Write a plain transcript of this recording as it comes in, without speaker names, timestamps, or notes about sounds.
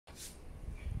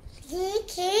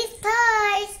Kids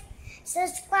Toys.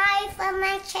 Subscribe for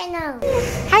my channel.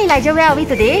 Hi Elijah, where are we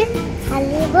today?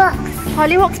 Polliwogs.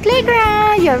 Polliwogs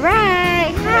Playground. You're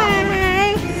right.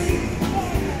 Hi.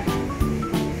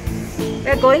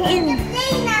 We're going in.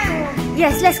 Play now.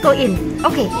 Yes, let's go in.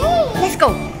 Okay, let's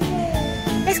go.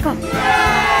 Let's go.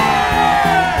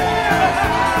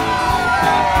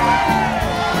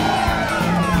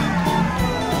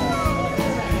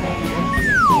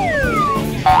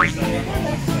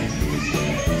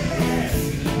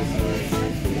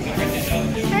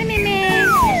 Hi, Mimi.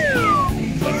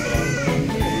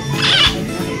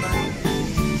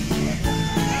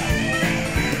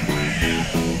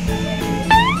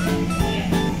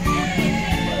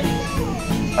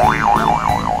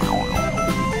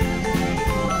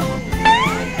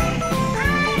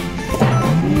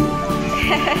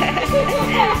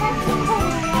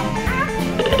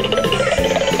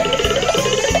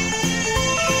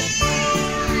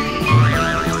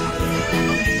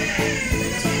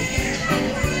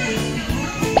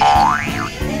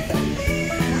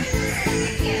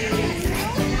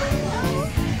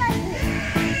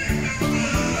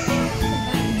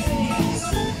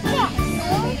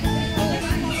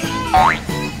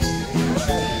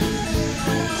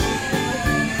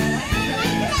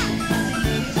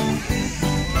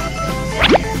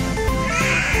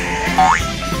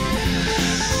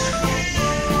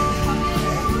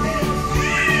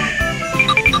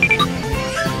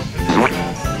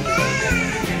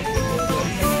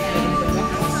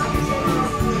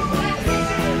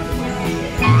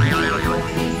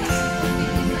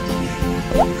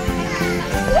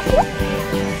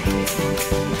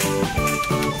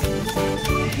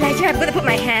 Elijah, I'm gonna put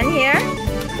my hand here.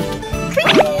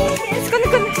 It's gonna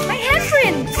my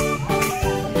handprint.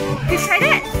 Can you try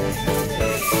that?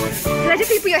 Elijah,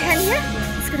 can you put your hand here?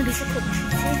 It's gonna be so cool.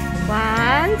 See?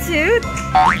 1, 2.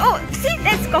 Oh, see,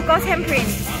 that's Coco's handprint.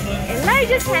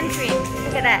 Elijah's handprint.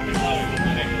 Look at that.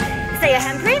 Is that your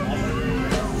handprint?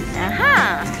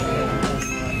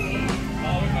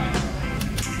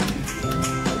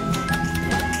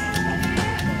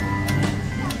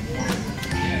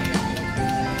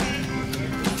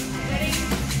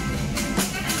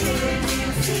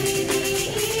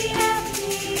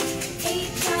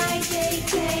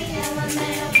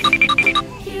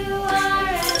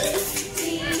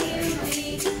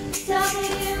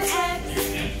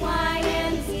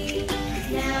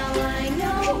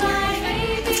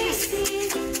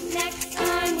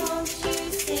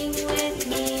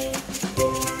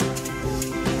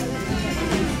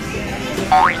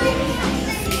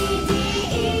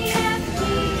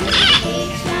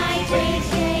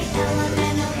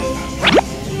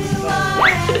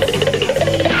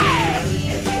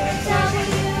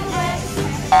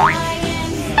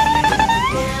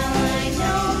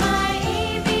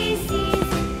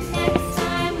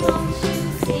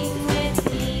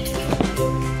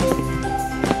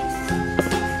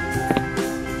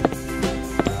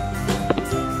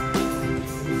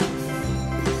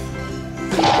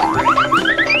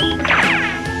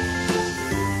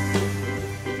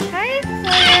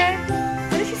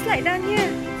 Down here.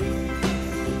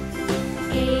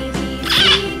 A, B, C,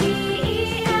 D,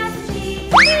 E, F, G,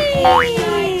 H, I,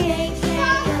 J, K,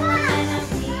 L, M, N, O,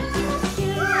 P, Q,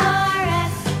 R,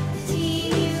 S, T,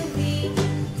 U, V,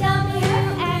 W,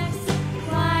 X,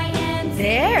 Y, and Z.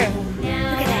 There. Now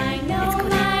look at that. I know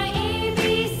my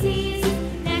ABCs.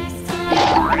 Next time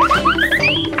you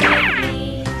sing with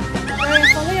me.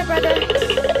 Follow your brother.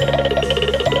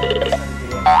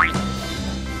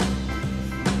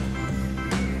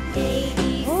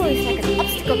 It's like an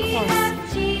obstacle course.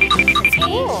 It's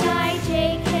cool.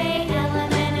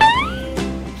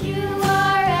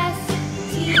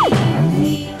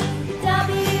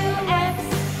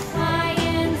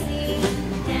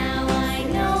 Now I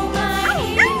know my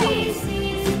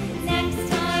ABCs. Next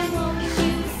time won't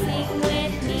you sing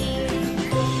with me?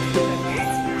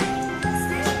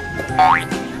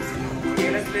 Okay,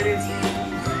 let's play this.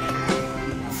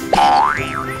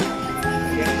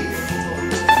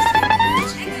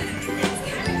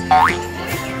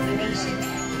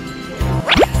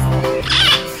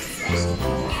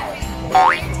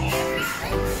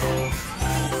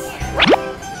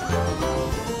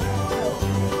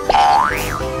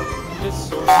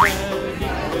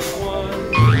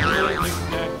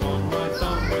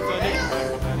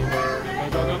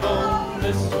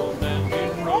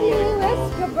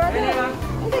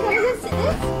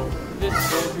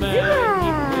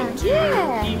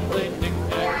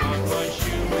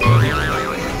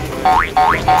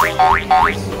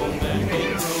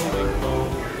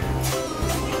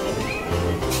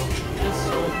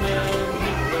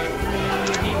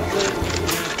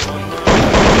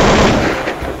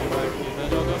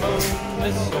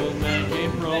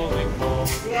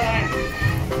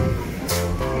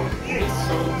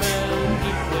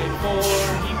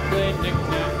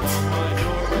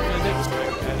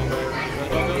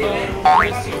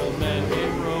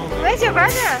 your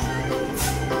brother.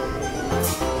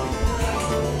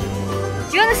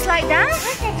 Do you want to slide down?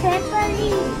 What's a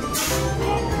trampoline?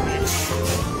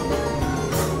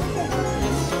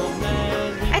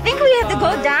 I think we have to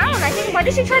go down. I think, why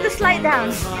did she try to slide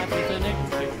down?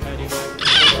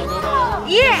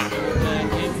 Yeah!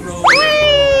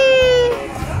 Whee!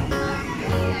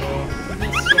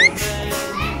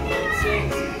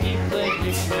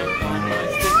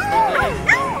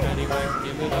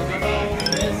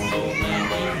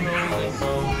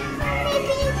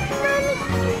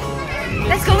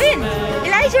 Let's go in!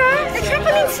 Elijah, the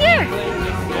trampoline's here!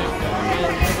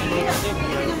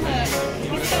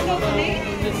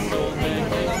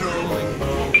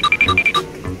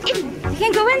 You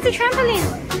can go into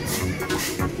trampoline.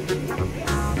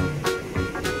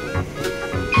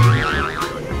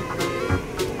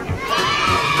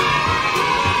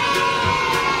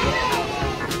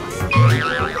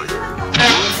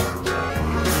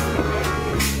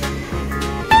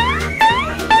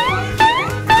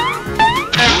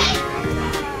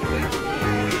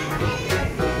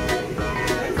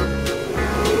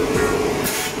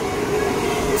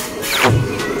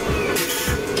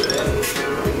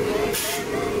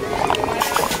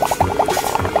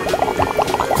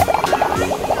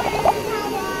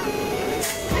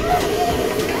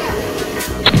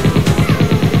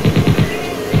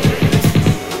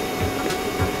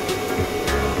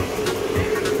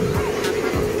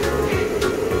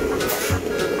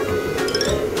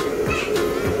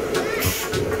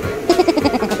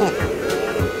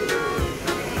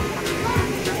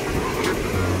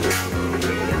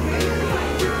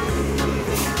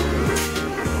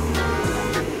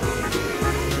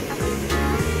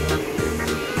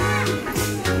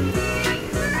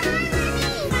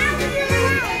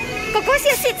 Go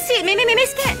sit. Mimi's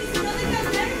scared.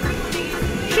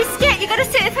 She's scared. You gotta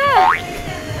sit with her.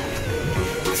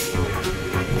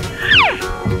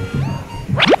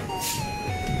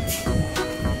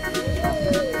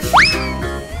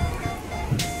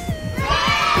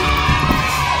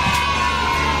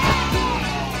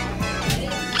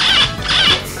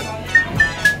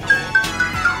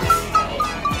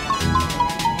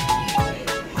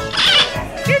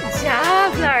 Good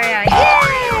job, Gloria.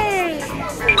 Yay!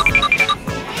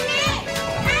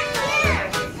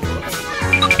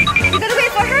 You gotta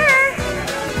wait for her.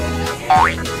 Are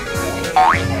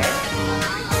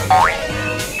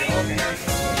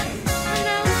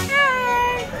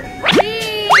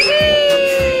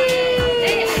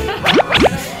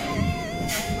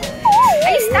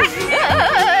you stuck?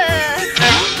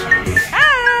 Hi.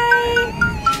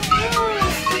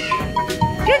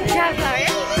 Good job,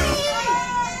 Gloria.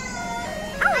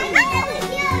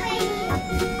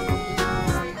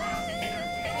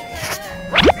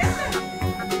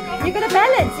 You gotta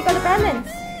balance.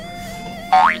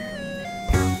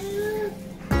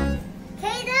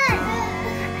 Kaden,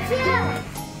 chill.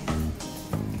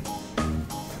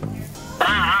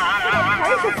 How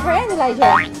is your friend,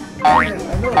 Elijah?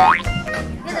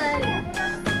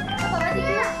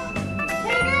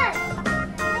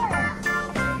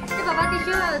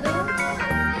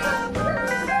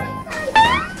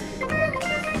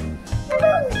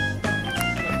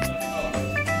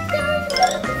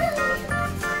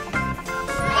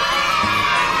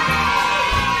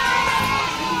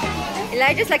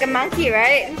 Elijah's like a monkey,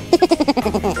 right?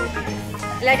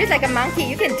 Elijah's like a monkey.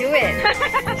 You can do it.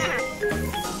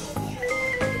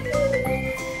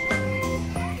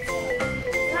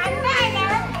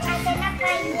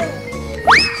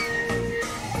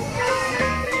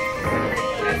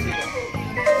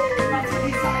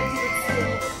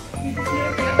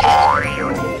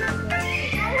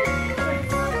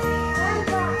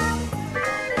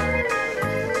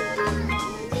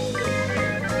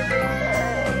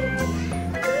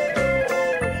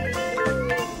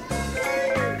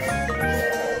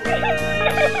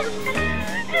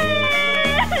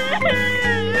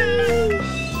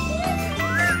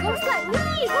 Looks like me.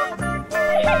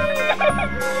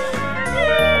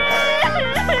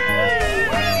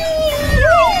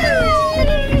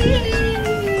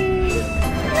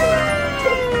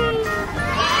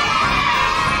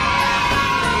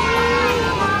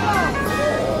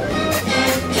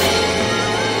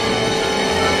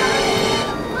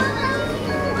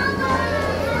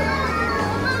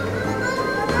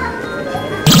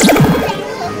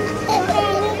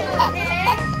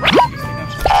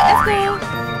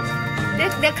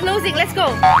 They're closing. Let's go.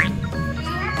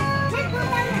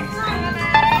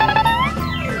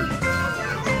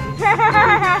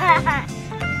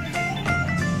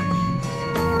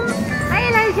 Hi,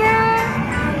 Elijah.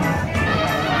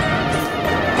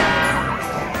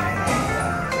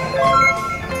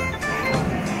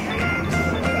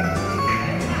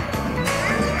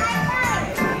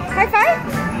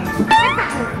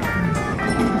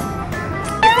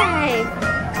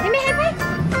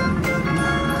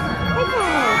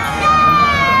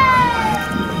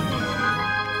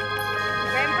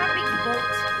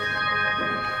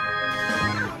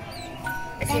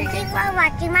 Thank you for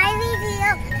watching my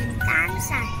video.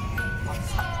 Thumbs up.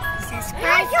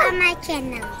 Subscribe to my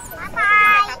channel.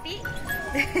 Bye-bye. Papi.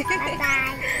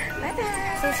 Bye-bye.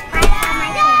 Bye-bye. Subscribe to my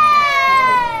channel.